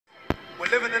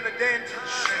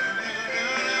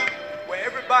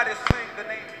Everybody sing the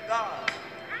name of God,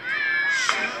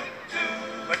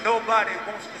 but nobody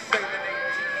wants to say the name of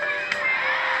Jesus.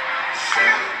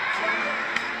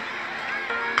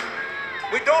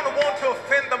 We don't want to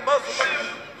offend the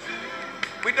Muslims.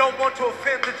 We don't want to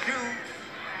offend the Jews.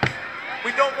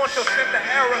 We don't want to offend the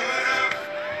Arabs.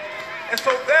 And so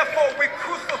therefore we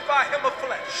crucify him of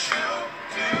flesh.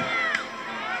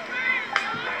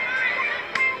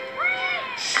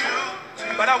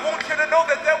 But I want you to know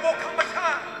that there will come a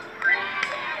time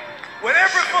when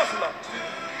every Muslim,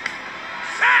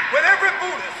 when every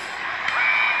Buddhist,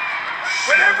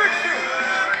 when every Jew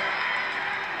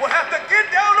will have to get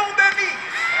down on their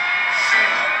knees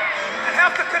and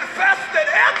have to confess that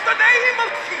at the name of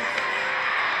Jesus,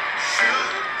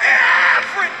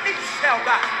 every knee shall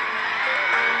bow.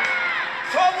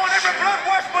 So I want every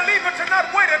blood-washed believer to not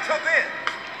wait until then.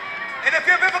 And if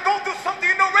you've ever gone through something,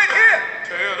 you know right here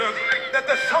that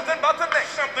there's something about the name.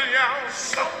 Something else.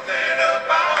 Something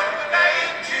about the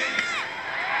name Jesus.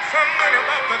 Something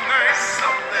about the name.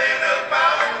 Something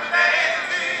about the name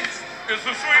Jesus. It's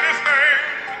the sweetest name.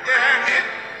 Yeah. It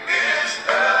is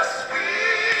the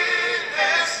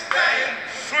sweetest name.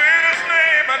 Sweetest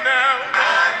name I know.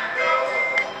 I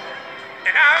know.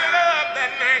 And I love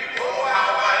that name. Oh, how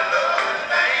I love the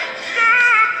name Jesus.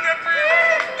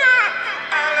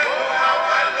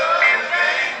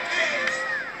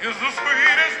 It's the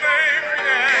sweetest name,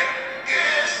 yeah.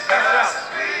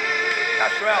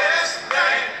 That's right.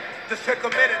 Just take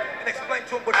a minute and explain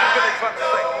to him what you're really trying to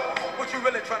say. What you're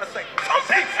really trying to say. Some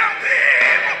people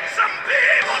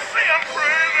say I'm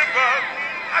crazy, but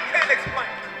I can't explain.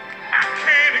 I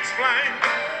can't explain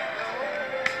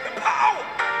the power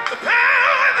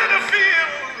that I feel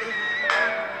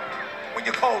when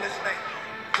you call his name.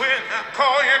 When I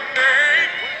call your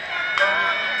name,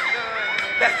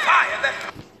 that fire, that fire.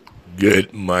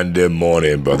 Good Monday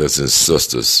morning, brothers and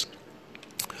sisters.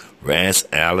 Rance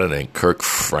Allen and Kirk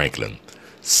Franklin.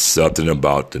 Something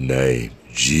about the name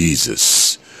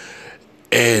Jesus.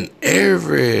 And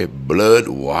every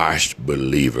blood-washed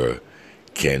believer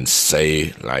can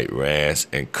say, like Rance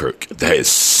and Kirk, there is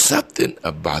something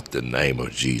about the name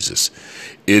of Jesus.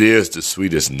 It is the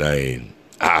sweetest name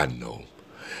I know.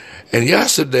 And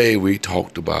yesterday we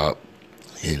talked about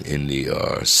in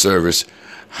the service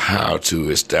how to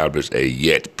establish a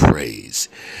yet praise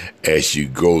as you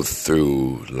go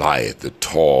through life, the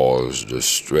toils, the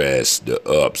stress, the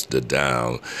ups, the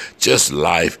downs, just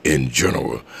life in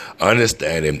general.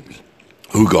 Understanding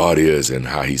who God is and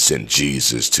how he sent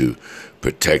Jesus to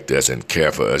protect us and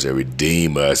care for us and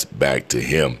redeem us back to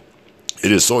him.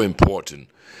 It is so important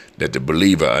that the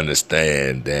believer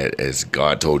understand that, as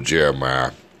God told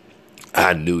Jeremiah,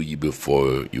 I knew you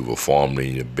before you were formed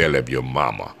in the belly of your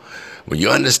mama. When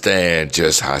you understand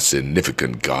just how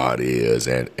significant God is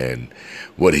and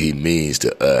what he means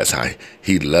to us, how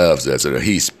he loves us, and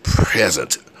he's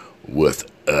present with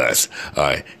us.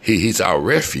 He's our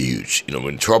refuge. You know,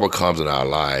 when trouble comes in our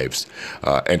lives,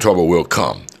 and trouble will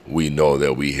come, we know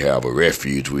that we have a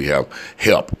refuge, we have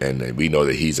help, and we know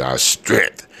that he's our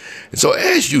strength. And so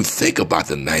as you think about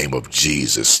the name of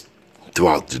Jesus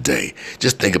throughout the day,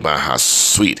 just think about how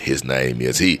sweet his name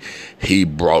is. He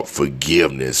brought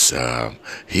forgiveness.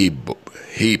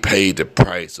 He paid the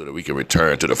price so that we can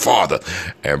return to the Father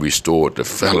and restore the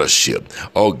fellowship.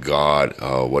 Oh God,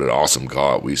 what an awesome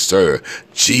God we serve.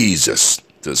 Jesus,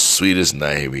 the sweetest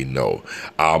name we know.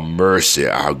 Our mercy,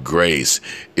 our grace,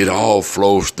 it all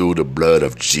flows through the blood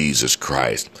of Jesus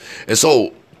Christ. And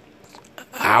so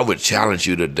I would challenge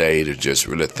you today to just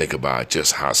really think about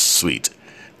just how sweet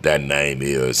that name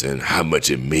is and how much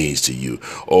it means to you.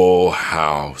 Oh,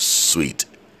 how sweet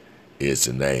is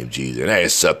the name Jesus. And there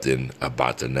is something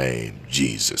about the name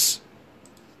Jesus.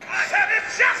 I said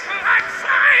it's just like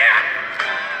fire.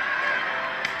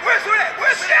 Where's that?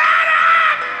 Where's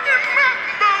that? In my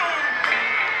bones.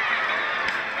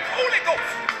 Holy Ghost.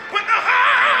 When the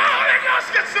Holy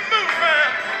Ghost gets to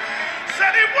moving,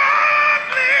 said he won't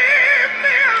leave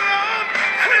me alone.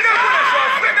 Sing that with us, y'all.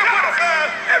 Sing that with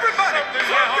us. Everybody.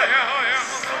 Something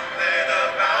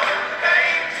about the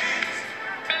name Jesus.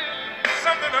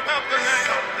 Something about the name.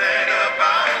 Something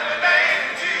about the name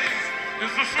Jesus.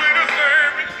 It's the sweetest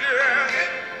name, yeah.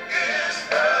 It is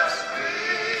the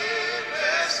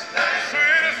sweetest name.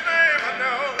 Sweetest name I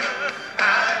know.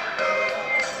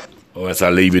 Oh, as I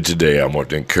leave you today, I want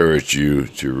to encourage you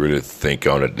to really think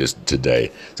on it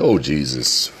today. So, oh,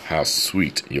 Jesus, how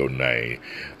sweet your name.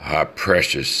 How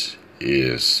precious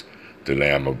is the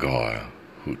Lamb of God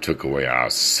who took away our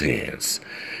sins.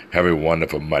 Have a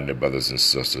wonderful Monday, brothers and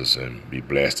sisters, and be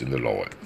blessed in the Lord.